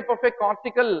cuneiform type of a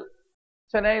cortical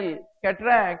senile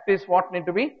cataract is what need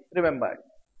to be remembered.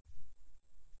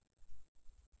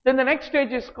 Then the next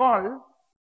stage is called,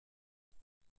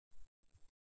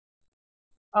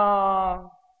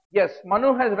 yes,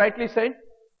 Manu has rightly said,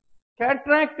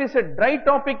 cataract is a dry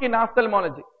topic in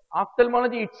ophthalmology.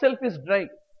 Ophthalmology itself is dry.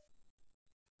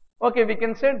 Okay, we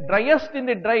can say driest in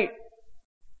the dry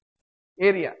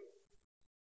area.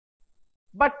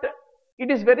 But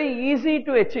it is very easy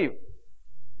to achieve.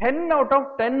 10 out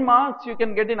of 10 marks you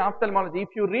can get in ophthalmology if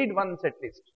you read once at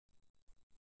least.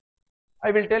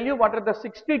 I will tell you what are the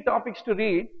 60 topics to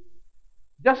read.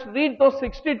 Just read those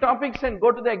 60 topics and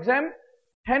go to the exam.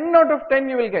 10 out of 10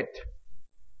 you will get.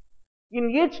 In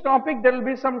each topic there will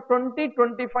be some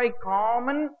 20-25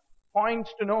 common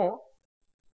points to know.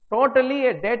 Totally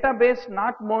a database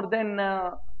not more than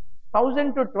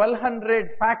 1000 to 1200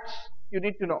 facts you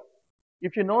need to know.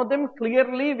 If you know them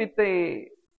clearly with a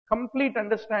complete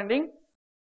understanding,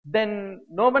 then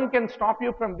no one can stop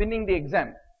you from winning the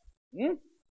exam.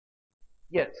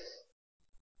 Yes.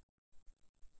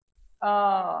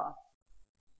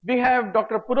 We have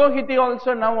Dr. Purohiti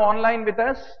also now online with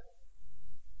us.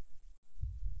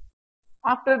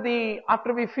 After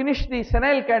we finish the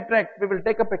senile cataract, we will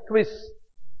take up a quiz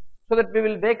so that we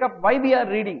will wake up why we are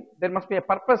reading. There must be a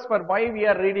purpose for why we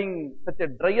are reading such a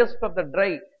driest of the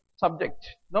dry subject,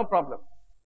 no problem.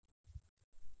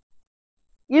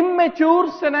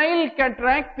 Immature senile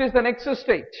cataract is the next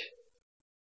stage.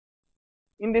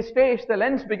 In this stage, the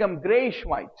lens becomes grayish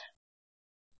white.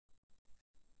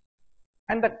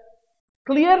 And the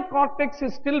clear cortex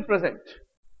is still present.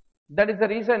 That is the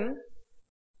reason,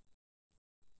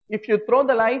 if you throw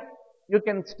the light, you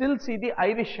can still see the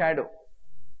iris shadow.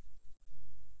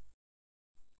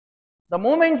 The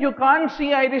moment you can't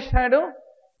see iris shadow,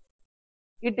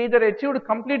 it either achieved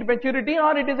complete maturity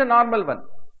or it is a normal one.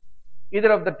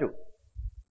 Either of the two.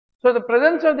 So the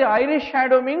presence of the iris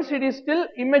shadow means it is still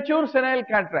immature senile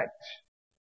cataract.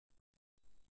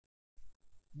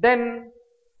 Then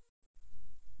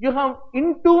you have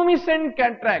intumescent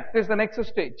cataract, this is the next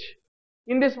stage.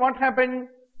 In this, what happened?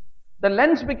 The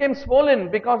lens became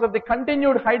swollen because of the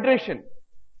continued hydration.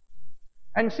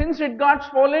 And since it got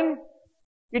swollen,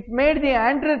 it made the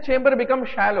anterior chamber become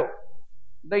shallow,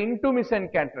 the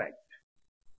intumescent cataract.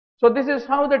 So this is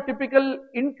how the typical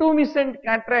intumescent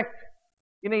cataract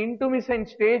in an intumescent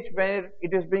stage where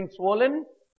it is being swollen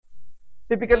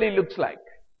typically looks like.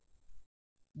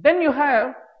 Then you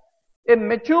have a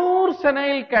mature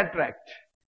senile cataract.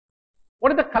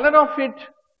 What is the color of it?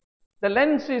 The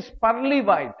lens is pearly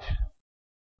white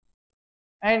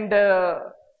and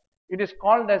it is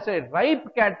called as a ripe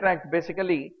cataract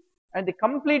basically, and the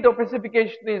complete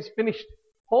opacification is finished.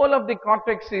 Whole of the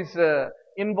cortex is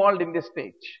involved in this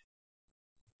stage.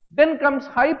 Then comes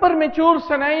hypermature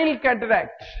senile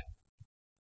cataract.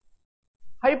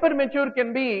 Hypermature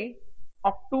can be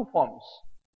of two forms.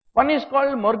 One is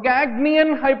called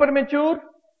Morgagnian hypermature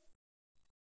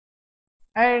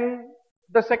and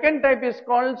the second type is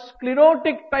called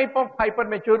sclerotic type of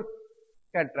hypermature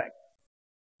cataract.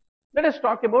 Let us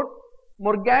talk about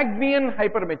Morgagnian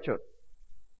hypermature.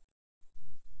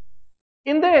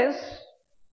 In this,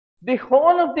 the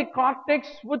whole of the cortex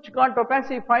which got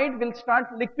opacified will start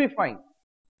liquefying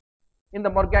in the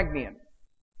Morgagnian,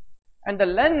 and the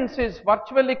lens is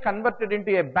virtually converted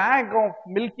into a bag of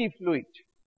milky fluid.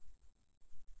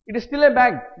 It is still a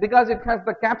bag because it has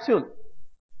the capsule,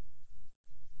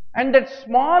 and that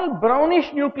small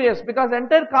brownish nucleus, because the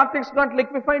entire cortex got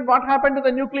liquefied, what happened to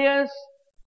the nucleus?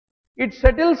 It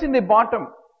settles in the bottom,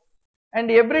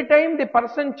 and every time the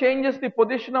person changes the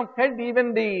position of head,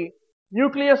 even the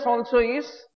nucleus also is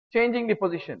changing the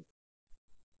position.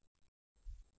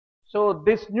 So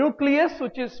this nucleus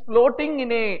which is floating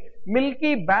in a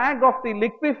milky bag of the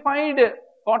liquefied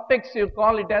cortex, you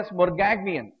call it as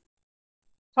Morgagnian.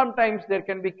 Sometimes there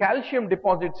can be calcium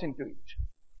deposits into it.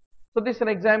 So this is an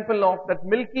example of that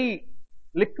milky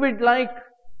liquid-like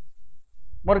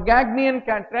Morgagnian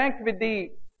cataract with the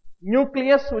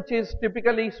nucleus which is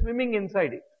typically swimming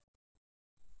inside it.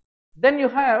 Then you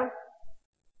have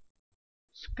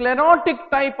sclerotic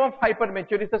type of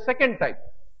hypermature, is the second type.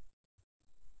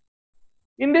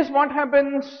 In this, what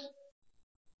happens?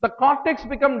 The cortex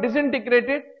becomes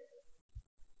disintegrated,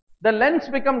 the lens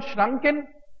becomes shrunken.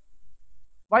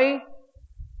 Why?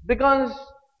 Because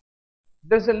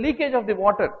there is a leakage of the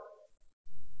water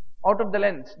out of the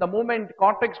lens the moment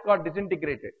cortex got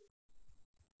disintegrated,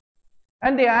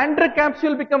 and the anterior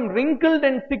capsule become wrinkled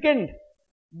and thickened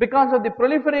because of the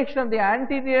proliferation of the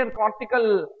anterior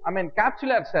cortical,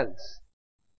 capsular cells,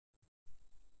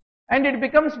 and it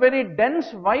becomes very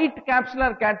dense white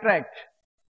capsular cataract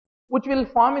which will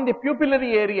form in the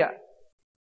pupillary area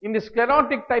in the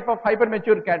sclerotic type of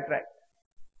hypermature cataract.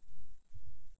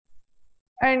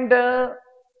 And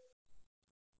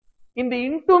in the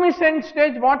intumescent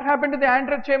stage, what happened to the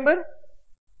anterior chamber?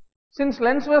 Since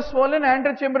lens was swollen,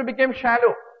 anterior chamber became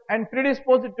shallow and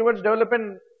predisposed towards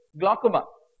developing glaucoma.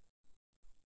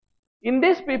 In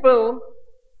these people,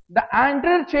 the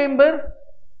anterior chamber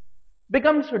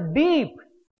becomes deep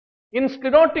in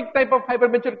sclerotic type of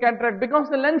hypermature cataract because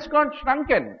the lens got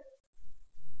shrunken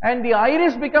and the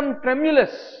iris become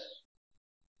tremulous.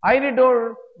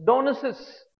 Iridodonosis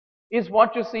is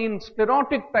what you see in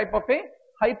sclerotic type of a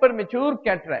hypermature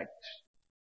cataract.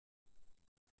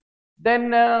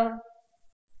 Then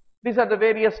these are the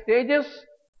various stages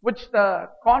which the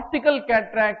cortical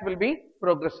cataract will be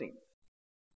progressing.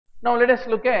 Now let us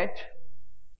look at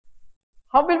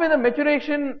how will be the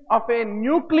maturation of a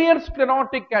nuclear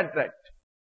sclerotic cataract.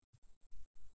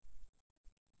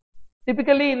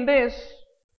 Typically in this,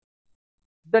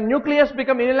 the nucleus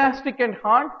become inelastic and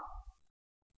hard,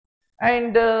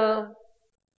 and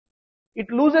it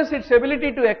loses its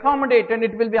ability to accommodate, and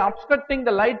it will be obstructing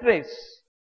the light rays.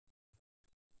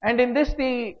 And in this,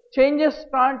 the changes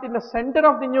start in the center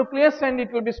of the nucleus and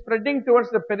it will be spreading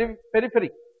towards the periphery.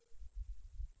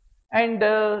 And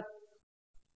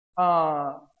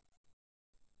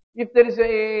if there is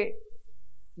a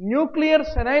nuclear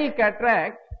senile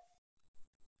cataract,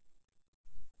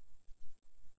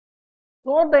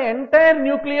 so the entire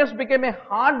nucleus became a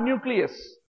hard nucleus.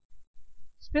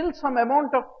 Still some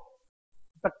amount of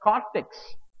the cortex,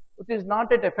 which is not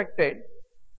yet affected,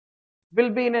 will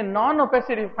be in a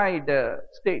non-opacified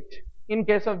state in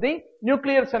case of the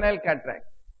nuclear senile cataract.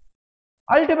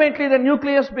 Ultimately, the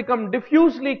nucleus becomes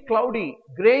diffusely cloudy,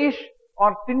 grayish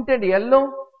or tinted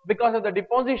yellow because of the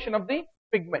deposition of the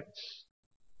pigments.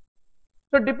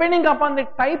 So, depending upon the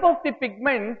type of the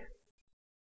pigment,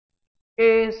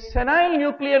 a senile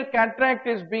nuclear cataract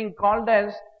is being called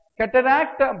as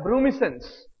cataract brumiscens,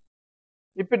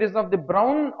 if it is of the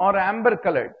brown or amber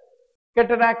colored.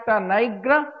 Cataracta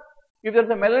nigra, if there is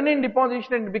a melanin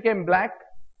deposition and it became black,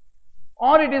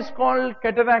 or it is called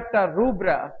cataracta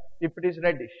rubra, if it is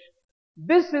reddish.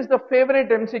 This is the favorite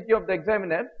MCQ of the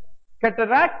examiner,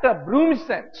 cataracta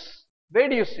brumiscens. Where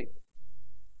do you see?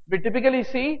 We typically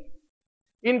see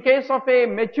in case of a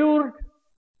matured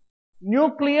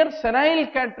nuclear senile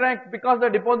cataract, because the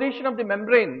deposition of the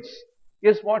membranes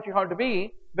is what you have to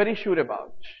be very sure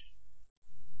about.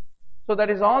 So that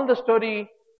is all the story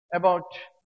about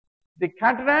the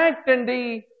cataract and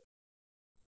the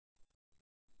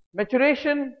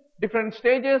maturation, different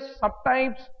stages,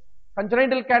 subtypes,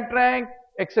 congenital cataract,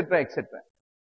 etc., etc.